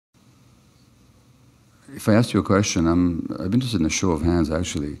if I asked you a question, I'm interested in a show of hands,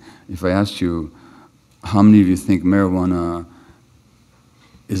 actually. If I asked you, how many of you think marijuana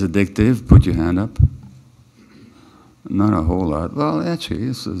is addictive? Put your hand up. Not a whole lot. Well, actually,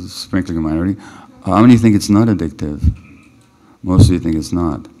 it's a sprinkling of minority. How many think it's not addictive? Most of you think it's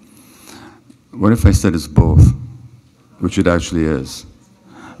not. What if I said it's both, which it actually is?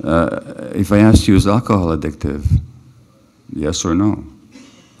 If I asked you, is alcohol addictive? Yes or no?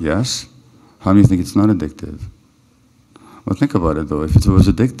 Yes? How many think it's not addictive? Well, think about it though. If it was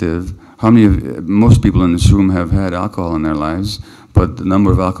addictive, most people in this room have had alcohol in their lives, but the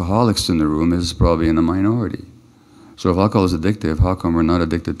number of alcoholics in the room is probably in the minority. So if alcohol is addictive, how come we're not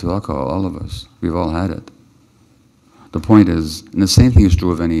addicted to alcohol, all of us? We've all had it. The point is, and the same thing is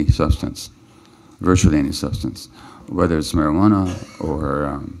true of any substance, virtually any substance, whether it's marijuana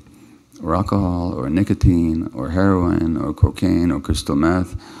or alcohol or nicotine or heroin or cocaine or crystal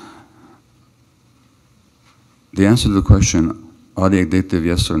meth. The answer to the question, are they addictive,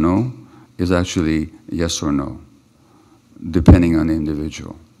 yes or no, is actually yes or no, depending on the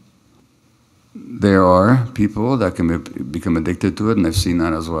individual. There are people that can become addicted to it, and I've seen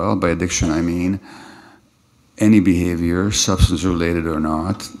that as well. By addiction, I mean any behavior, substance-related or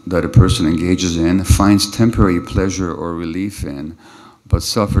not, that a person engages in, finds temporary pleasure or relief in, but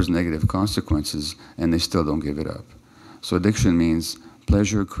suffers negative consequences, and they still don't give it up. So addiction means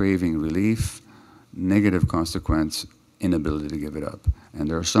pleasure, craving, relief, negative consequence, inability to give it up. And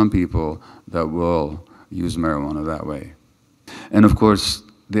there are some people that will use marijuana that way. And of course,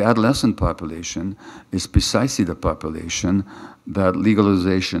 the adolescent population is precisely the population that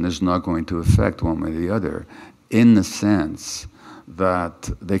legalization is not going to affect one way or the other, in the sense that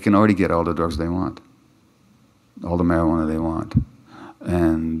they can already get all the drugs they want, all the marijuana they want,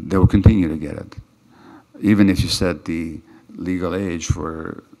 and they will continue to get it. Even if you set the legal age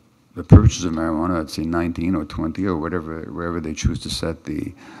for the purchase of marijuana, let's say 19 or 20 or whatever, wherever they choose to set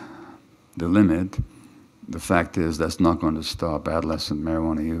the limit, the fact is that's not going to stop adolescent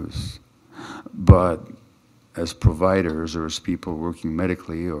marijuana use. But as providers or as people working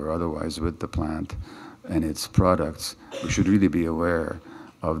medically or otherwise with the plant and its products, we should really be aware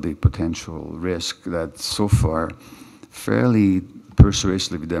of the potential risk that so far fairly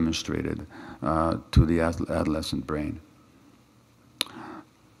persuasively demonstrated to the adolescent brain.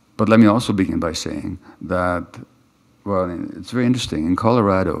 But let me also begin by saying that, well, it's very interesting. In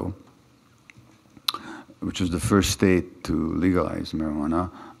Colorado, which was the first state to legalize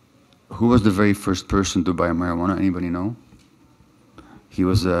marijuana, who was the very first person to buy marijuana? Anybody know? He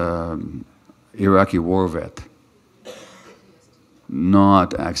was an Iraqi war vet.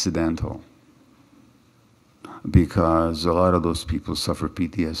 Not accidental, because a lot of those people suffer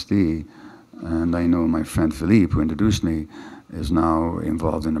PTSD, and I know my friend Philippe, who introduced me, is now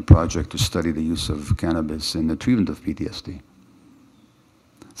involved in a project to study the use of cannabis in the treatment of PTSD.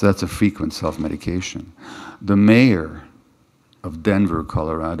 So that's a frequent self-medication. The mayor of Denver,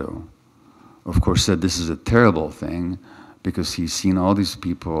 Colorado, of course, said this is a terrible thing because he's seen all these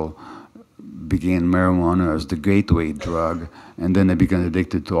people begin marijuana as the gateway drug, and then they become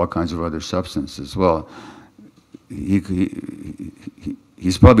addicted to all kinds of other substances. Well,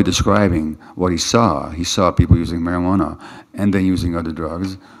 he's probably describing what he saw. He saw people using marijuana and then using other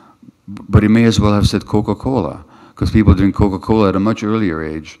drugs, but he may as well have said Coca-Cola, because people drink Coca-Cola at a much earlier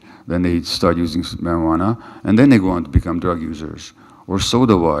age than they start using marijuana, and then they go on to become drug users, or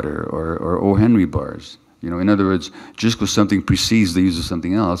soda water, or O. Henry bars. You know, in other words, just because something precedes the use of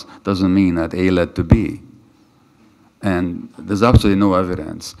something else doesn't mean that A led to B. And there's absolutely no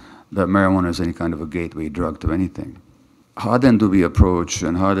evidence that marijuana is any kind of a gateway drug to anything. How then do we approach,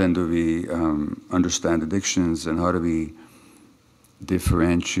 and how then do we understand addictions, and how do we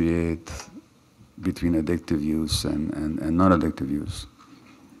differentiate between addictive use and non-addictive use?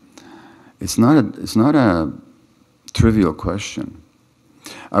 It's not a trivial question.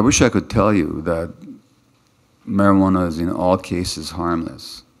 I wish I could tell you that marijuana is in all cases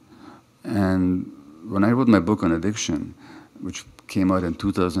harmless. And when I wrote my book on addiction, which came out in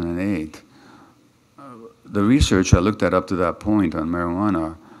 2008, the research I looked at up to that point on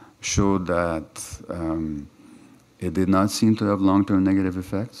marijuana showed that it did not seem to have long-term negative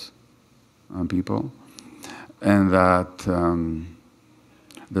effects on people, and that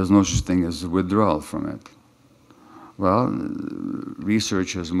there's no such thing as withdrawal from it. Well,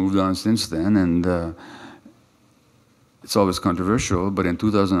 research has moved on since then, and it's always controversial, but in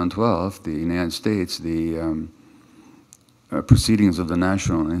 2012, the United States, the proceedings of the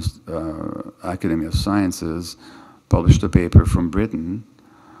National Academy of Sciences published a paper from Britain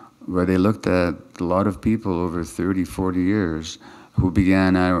where they looked at a lot of people over 30, 40 years who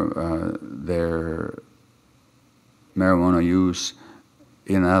began their marijuana use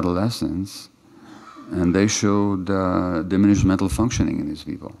in adolescence, and they showed diminished mental functioning in these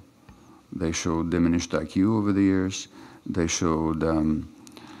people. They showed diminished IQ over the years. They showed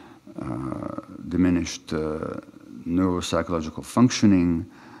diminished neuropsychological functioning,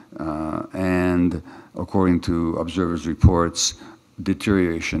 and according to observers' reports,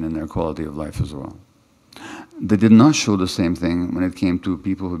 deterioration in their quality of life as well. They did not show the same thing when it came to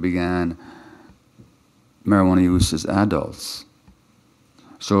people who began marijuana use as adults.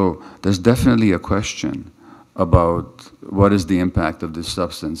 So there's definitely a question about what is the impact of this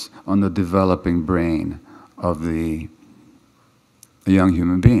substance on the developing brain of a young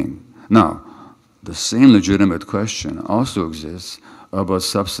human being. Now, the same legitimate question also exists about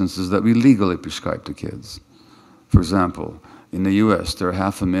substances that we legally prescribe to kids. For example, in the US, there are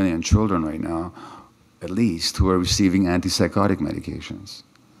 500,000 children right now, at least, who are receiving antipsychotic medications.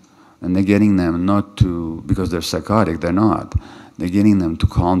 And they're getting them not to, because they're psychotic, they're not. They're getting them to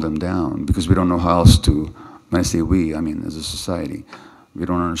calm them down, because we don't know how else to, when I say we, I mean as a society, we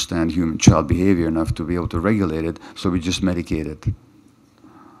don't understand human child behavior enough to be able to regulate it, so we just medicate it.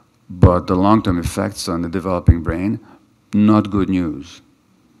 But the long-term effects on the developing brain, not good news.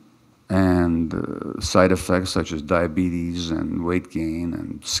 And side effects such as diabetes and weight gain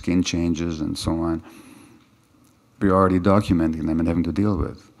and skin changes and so on, we're already documenting them and having to deal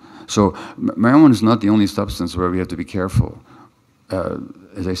with. So marijuana is not the only substance where we have to be careful.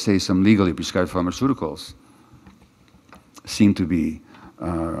 As I say, some legally prescribed pharmaceuticals seem to be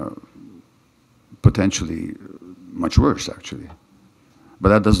potentially much worse, actually. But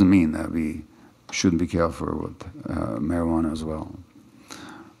that doesn't mean that we shouldn't be careful with marijuana as well.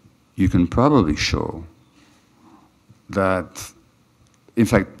 You can probably show that, in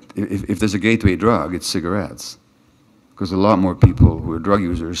fact, if there's a gateway drug, it's cigarettes. Because a lot more people who are drug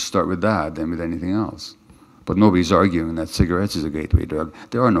users start with that than with anything else. But nobody's arguing that cigarettes is a gateway drug.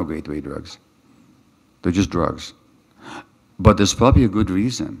 There are no gateway drugs. They're just drugs. But there's probably a good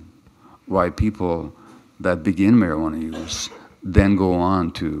reason why people that begin marijuana use then go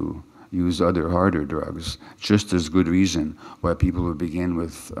on to use other harder drugs. Just as good reason why people who begin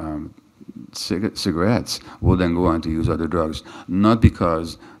with cigarettes will then go on to use other drugs. Not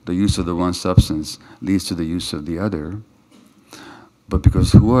because the use of the one substance leads to the use of the other, but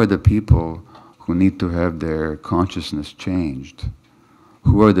because who are the people who need to have their consciousness changed?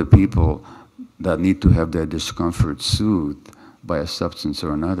 Who are the people that need to have their discomfort soothed by a substance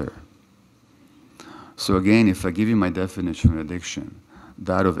or another? So again, if I give you my definition of addiction,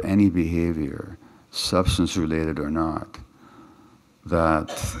 that of any behavior, substance-related or not,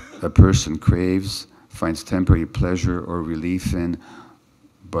 that a person craves, finds temporary pleasure or relief in,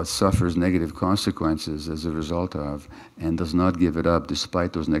 but suffers negative consequences as a result of, and does not give it up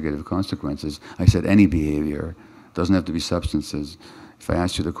despite those negative consequences. I said any behavior, doesn't have to be substances. If I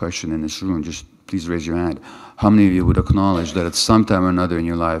asked you the question in this room, just please raise your hand. How many of you would acknowledge that at some time or another in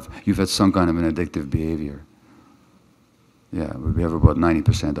your life, you've had some kind of an addictive behavior? Yeah, we have about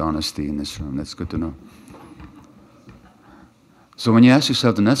 90% honesty in this room. That's good to know. So when you ask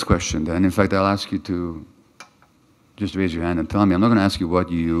yourself the next question, then, in fact, I'll ask you to just raise your hand and tell me. I'm not going to ask you what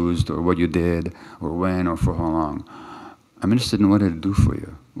you used or what you did or when or for how long. I'm interested in what did it do for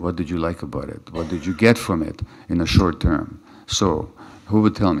you. What did you like about it? What did you get from it in the short term? So, who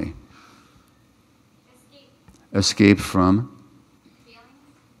would tell me? Escape from? Feeling.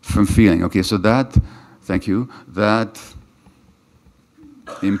 From feeling. Okay, so that, thank you, that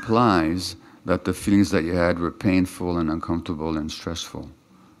implies that the feelings that you had were painful and uncomfortable and stressful.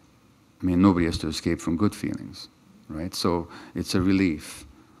 I mean, nobody has to escape from good feelings, right? So it's a relief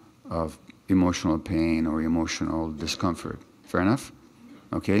of emotional pain or emotional discomfort. Fair enough?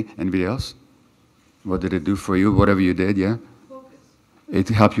 Okay, anybody else? What did it do for you? Whatever you did, yeah? Focus. It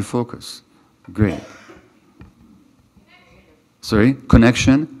helped you focus. Great. Sorry?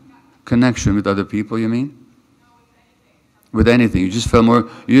 Connection? Connection with other people, you mean? With anything. You just felt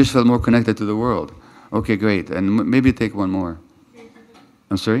more connected to the world. Okay, great. And maybe take one more.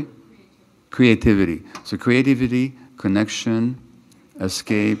 I'm sorry? Creativity. So creativity, connection,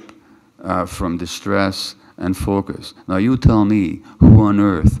 escape from distress, and focus. Now you tell me, who on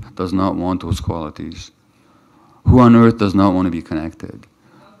earth does not want those qualities? Who on earth does not want to be connected?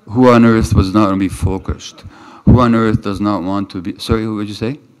 Who on earth does not want to be focused? Who on earth does not want to be... Sorry, who would you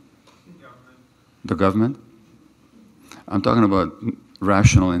say? The government? I'm talking about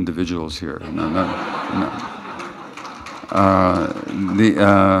rational individuals here. No,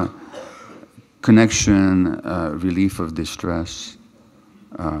 the connection, relief of distress,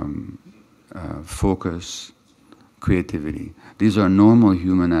 focus, creativity. These are normal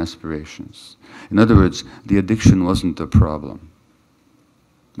human aspirations. In other words, the addiction wasn't the problem.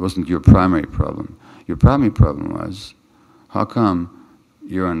 It wasn't your primary problem. Your primary problem was, how come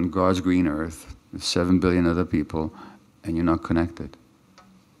you're on God's green earth with 7 billion other people and you're not connected?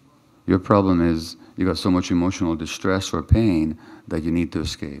 Your problem is you got so much emotional distress or pain that you need to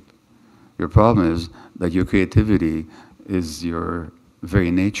escape. Your problem is that your creativity is your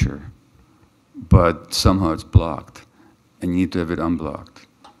very nature, but somehow it's blocked and you need to have it unblocked.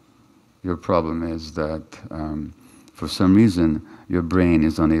 Your problem is that for some reason your brain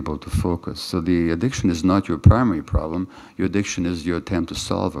is unable to focus. So the addiction is not your primary problem. Your addiction is your attempt to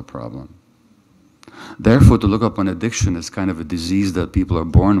solve a problem. Therefore, to look upon addiction as kind of a disease that people are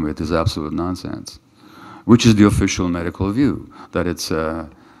born with is absolute nonsense, which is the official medical view, that it's a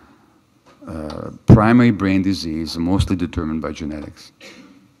primary brain disease mostly determined by genetics.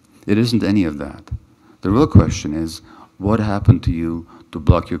 It isn't any of that. The real question is, what happened to you to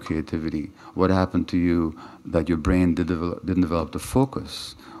block your creativity? What happened to you that your brain didn't develop the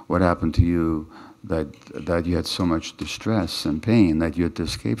focus? What happened to you that you had so much distress and pain that you had to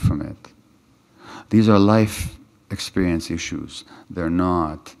escape from it? These are life experience issues. They're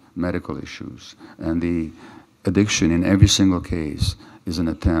not medical issues. And the addiction in every single case is an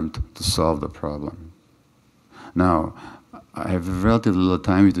attempt to solve the problem. Now, I have relatively little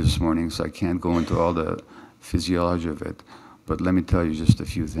time with you this morning, so I can't go into all the physiology of it, but let me tell you just a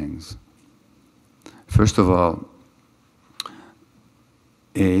few things. First of all,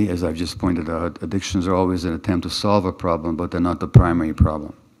 as I've just pointed out, addictions are always an attempt to solve a problem, but they're not the primary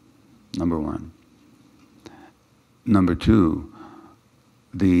problem. Number one. Number two,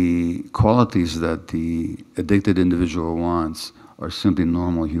 the qualities that the addicted individual wants are simply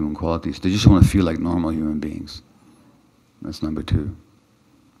normal human qualities. They just want to feel like normal human beings. That's number two.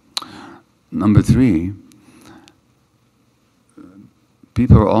 Number three,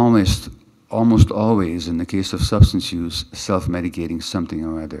 people are almost always, in the case of substance use, self-medicating something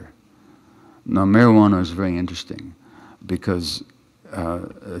or other. Now, marijuana is very interesting because,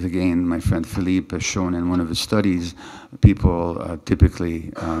 again, my friend Philippe has shown in one of his studies, people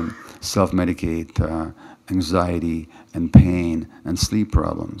typically self-medicate anxiety and pain and sleep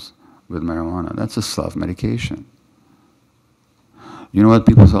problems with marijuana. That's a self-medication. You know what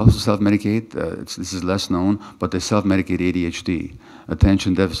people also self-medicate? This is less known, but they self-medicate ADHD,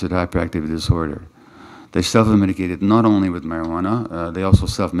 attention deficit hyperactivity disorder. They self-medicate it not only with marijuana, they also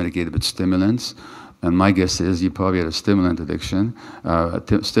self-medicate it with stimulants. And my guess is you probably had a stimulant addiction.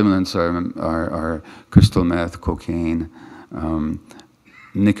 Stimulants are crystal meth, cocaine,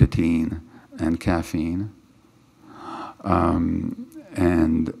 nicotine, and caffeine.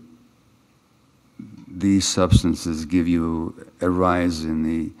 And these substances give you a rise in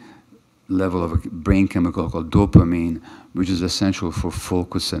the level of a brain chemical called dopamine, which is essential for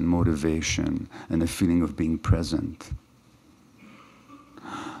focus and motivation and the feeling of being present.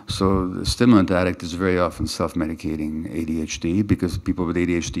 So the stimulant addict is very often self-medicating ADHD because people with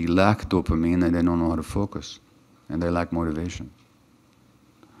ADHD lack dopamine and they don't know how to focus and they lack motivation.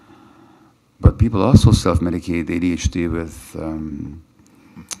 But people also self-medicate ADHD with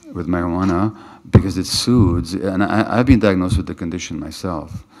marijuana because it soothes, and I've been diagnosed with the condition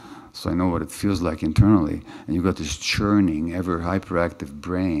myself, so I know what it feels like internally, and you've got this churning, ever hyperactive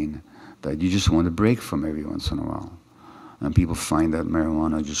brain that you just want to break from every once in a while. And people find that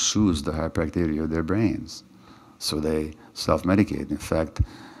marijuana just soothes the hyperactivity of their brains, so they self-medicate. In fact,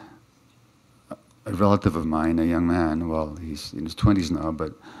 a relative of mine, a young man, well, he's in his 20s now,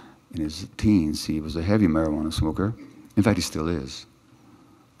 but in his teens, he was a heavy marijuana smoker. In fact, he still is.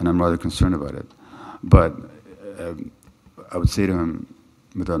 And I'm rather concerned about it. But I would say to him,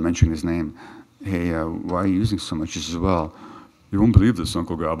 without mentioning his name, hey, why are you using so much? He says, well, you won't believe this,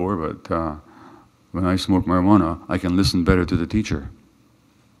 Uncle Gabor, but when I smoke marijuana, I can listen better to the teacher.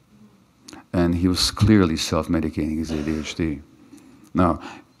 And he was clearly self-medicating his ADHD. Now,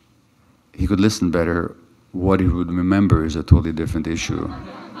 he could listen better. What he would remember is a totally different issue.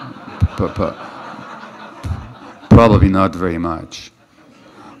 Probably not very much.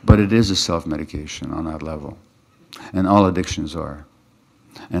 But it is a self-medication on that level. And all addictions are.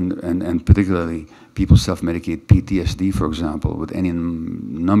 And particularly, people self-medicate PTSD, for example, with any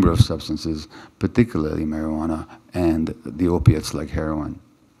number of substances, particularly marijuana and the opiates like heroin.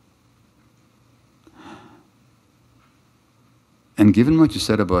 And given what you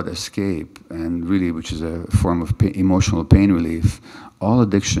said about escape, and really, which is a form of emotional pain relief, all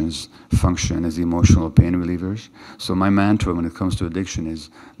addictions function as emotional pain relievers. So my mantra when it comes to addiction is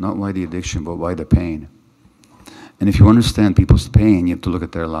not why the addiction, but why the pain. And if you understand people's pain, you have to look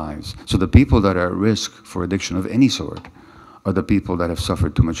at their lives. So the people that are at risk for addiction of any sort are the people that have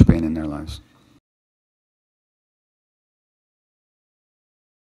suffered too much pain in their lives.